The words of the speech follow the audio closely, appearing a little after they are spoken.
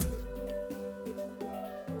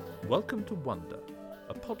Welcome to Wonder,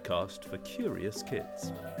 a podcast for curious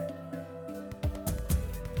kids.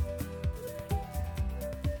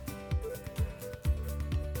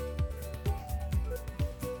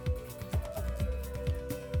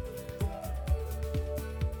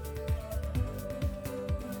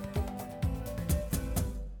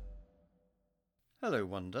 Hello,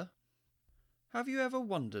 Wonder. Have you ever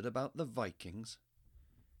wondered about the Vikings?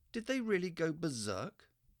 Did they really go berserk?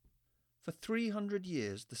 For 300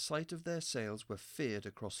 years, the sight of their sails were feared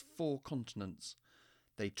across 4 continents.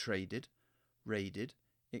 They traded, raided,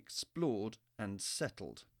 explored, and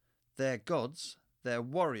settled. Their gods, their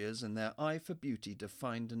warriors, and their eye for beauty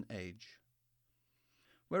defined an age.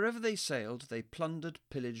 Wherever they sailed, they plundered,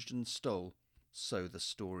 pillaged, and stole. So the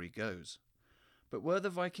story goes. But were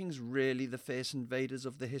the Vikings really the fierce invaders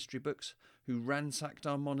of the history books, who ransacked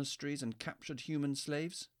our monasteries and captured human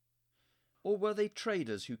slaves? Or were they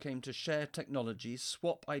traders who came to share technologies,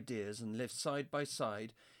 swap ideas, and live side by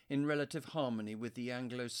side in relative harmony with the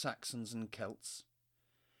Anglo-Saxons and Celts?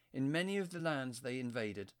 In many of the lands they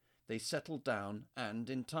invaded, they settled down and,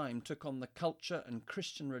 in time, took on the culture and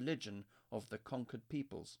Christian religion of the conquered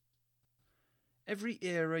peoples. Every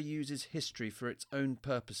era uses history for its own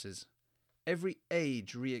purposes. Every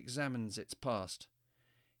age re-examines its past.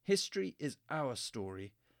 History is our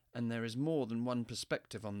story, and there is more than one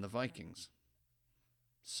perspective on the Vikings.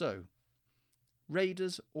 So,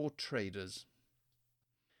 raiders or traders?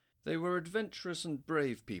 They were adventurous and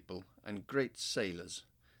brave people, and great sailors.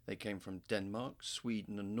 They came from Denmark,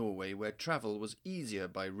 Sweden and Norway, where travel was easier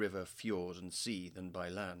by river, fjord and sea than by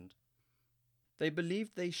land. They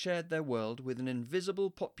believed they shared their world with an invisible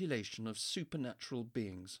population of supernatural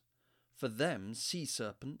beings. For them, sea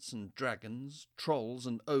serpents and dragons, trolls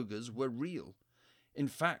and ogres were real. In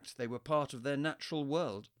fact, they were part of their natural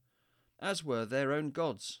world, as were their own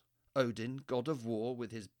gods. Odin, god of war,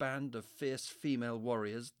 with his band of fierce female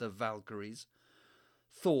warriors, the Valkyries,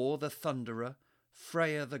 Thor, the thunderer,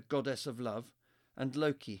 Freya, the goddess of love, and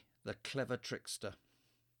Loki, the clever trickster.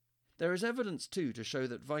 There is evidence, too, to show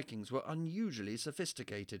that Vikings were unusually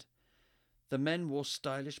sophisticated. The men wore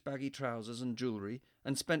stylish baggy trousers and jewellery,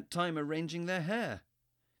 and spent time arranging their hair.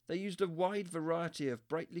 They used a wide variety of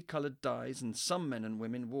brightly coloured dyes, and some men and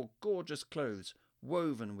women wore gorgeous clothes,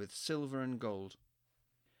 woven with silver and gold.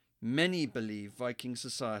 Many believe Viking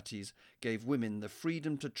societies gave women the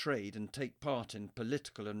freedom to trade and take part in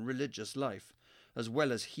political and religious life, as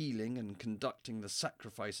well as healing and conducting the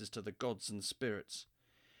sacrifices to the gods and spirits.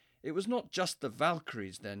 It was not just the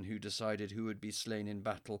Valkyries, then, who decided who would be slain in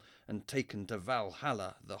battle and taken to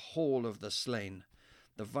Valhalla, the hall of the slain.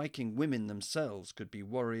 The Viking women themselves could be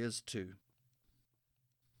warriors too.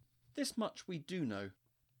 This much we do know.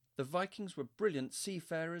 The Vikings were brilliant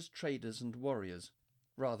seafarers, traders and warriors,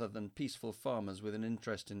 rather than peaceful farmers with an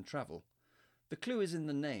interest in travel. The clue is in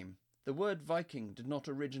the name. The word Viking did not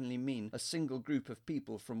originally mean a single group of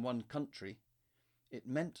people from one country. It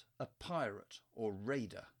meant a pirate or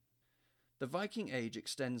raider. The Viking Age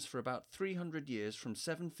extends for about 300 years from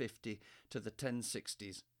 750 to the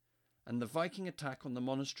 1060s, and the Viking attack on the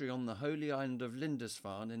monastery on the holy island of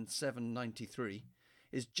Lindisfarne in 793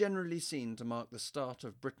 is generally seen to mark the start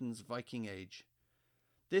of Britain's Viking Age.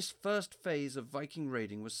 This first phase of Viking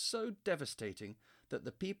raiding was so devastating that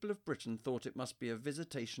the people of Britain thought it must be a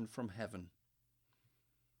visitation from heaven.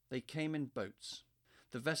 They came in boats.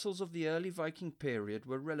 The vessels of the early Viking period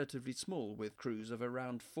were relatively small, with crews of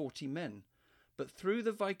around 40 men. But through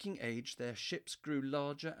the Viking Age their ships grew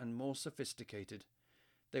larger and more sophisticated.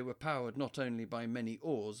 They were powered not only by many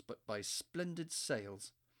oars but by splendid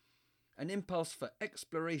sails. An impulse for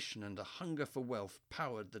exploration and a hunger for wealth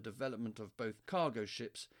powered the development of both cargo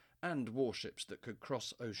ships and warships that could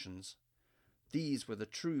cross oceans. These were the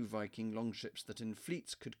true Viking longships that in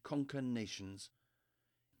fleets could conquer nations.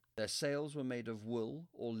 Their sails were made of wool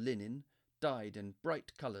or linen, dyed in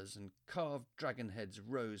bright colours, and carved dragon heads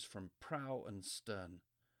rose from prow and stern.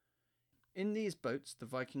 In these boats the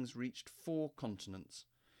Vikings reached 4 continents.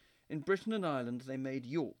 In Britain and Ireland they made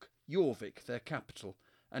York, Jorvik their capital,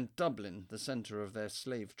 and Dublin the centre of their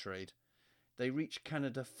slave trade. They reached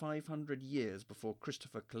Canada 500 years before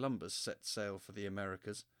Christopher Columbus set sail for the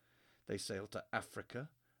Americas. They sailed to Africa,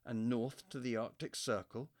 and north to the Arctic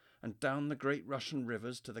Circle, and down the great Russian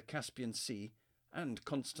rivers to the Caspian Sea, and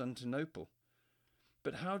Constantinople.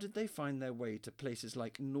 But how did they find their way to places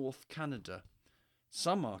like North Canada?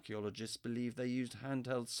 Some archaeologists believe they used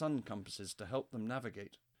handheld sun compasses to help them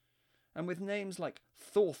navigate. And with names like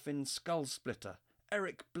Thorfinn Skullsplitter,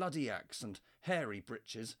 Eric Bloody Axe and Hairy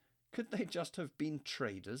Breeches, could they just have been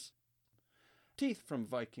traders? Teeth from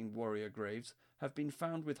Viking warrior graves have been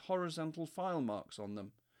found with horizontal file marks on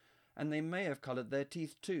them, and they may have coloured their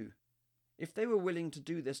teeth too. If they were willing to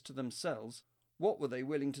do this to themselves, what were they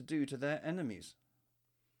willing to do to their enemies?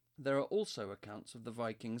 There are also accounts of the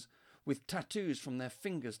Vikings with tattoos from their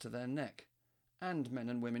fingers to their neck, and men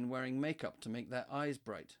and women wearing makeup to make their eyes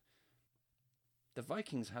bright. The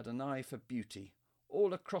Vikings had an eye for beauty.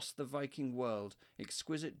 All across the Viking world,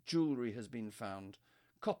 exquisite jewellery has been found,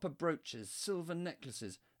 copper brooches, silver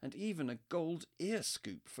necklaces, and even a gold ear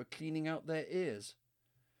scoop for cleaning out their ears.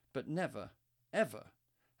 But never, ever,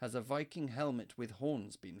 has a Viking helmet with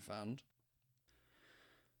horns been found.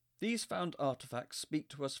 These found artefacts speak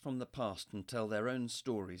to us from the past and tell their own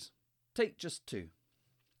stories. Take just two.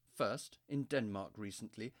 First, in Denmark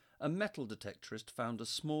recently, a metal detectorist found a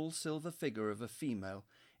small silver figure of a female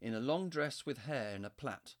in a long dress with hair in a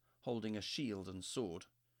plait, holding a shield and sword.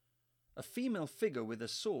 A female figure with a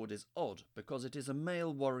sword is odd because it is a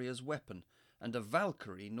male warrior's weapon, and a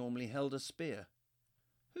Valkyrie normally held a spear.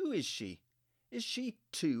 Who is she? Is she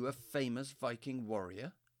too a famous Viking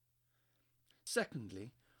warrior?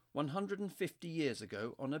 Secondly, 150 years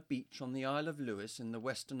ago, on a beach on the Isle of Lewis in the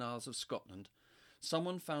Western Isles of Scotland,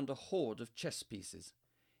 someone found a hoard of chess pieces.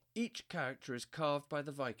 Each character is carved by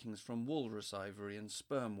the Vikings from walrus ivory and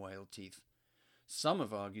sperm whale teeth. Some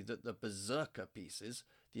have argued that the berserker pieces,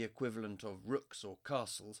 the equivalent of rooks or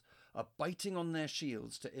castles, are biting on their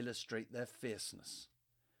shields to illustrate their fierceness.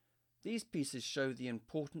 These pieces show the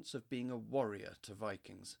importance of being a warrior to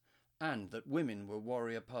Vikings, and that women were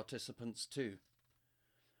warrior participants too.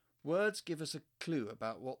 Words give us a clue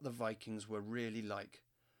about what the Vikings were really like.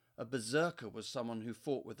 A berserker was someone who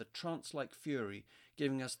fought with a trance-like fury,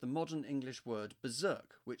 giving us the modern English word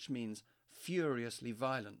berserk, which means furiously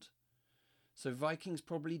violent. So Vikings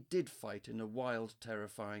probably did fight in a wild,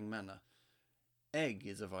 terrifying manner. Egg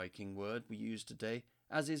is a Viking word we use today,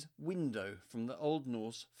 as is window from the Old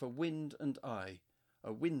Norse for wind and eye.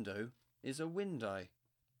 A window is a wind-eye.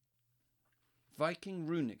 Viking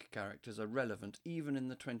runic characters are relevant even in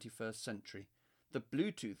the 21st century. The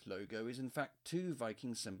Bluetooth logo is in fact two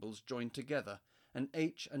Viking symbols joined together, an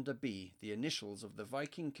H and a B, the initials of the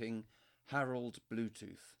Viking king Harald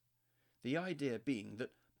Bluetooth. The idea being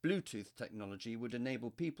that Bluetooth technology would enable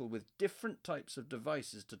people with different types of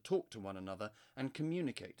devices to talk to one another and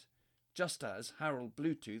communicate, just as Harald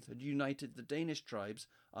Bluetooth had united the Danish tribes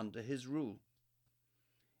under his rule.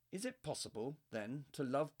 Is it possible, then, to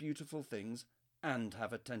love beautiful things and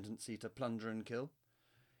have a tendency to plunder and kill?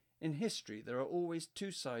 In history, there are always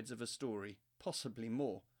two sides of a story, possibly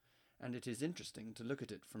more, and it is interesting to look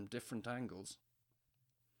at it from different angles.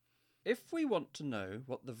 If we want to know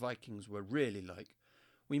what the Vikings were really like,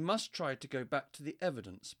 we must try to go back to the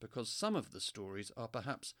evidence, because some of the stories are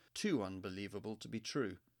perhaps too unbelievable to be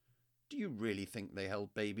true. Do you really think they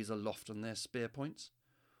held babies aloft on their spear points?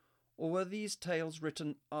 Or were these tales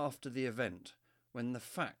written after the event, when the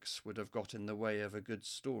facts would have got in the way of a good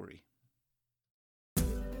story?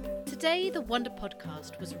 Today, the Wonder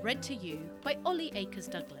Podcast was read to you by Ollie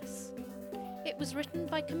Akers-Douglas. It was written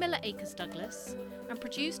by Camilla Akers-Douglas and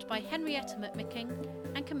produced by Henrietta McMicking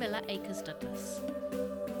and Camilla Akers-Douglas.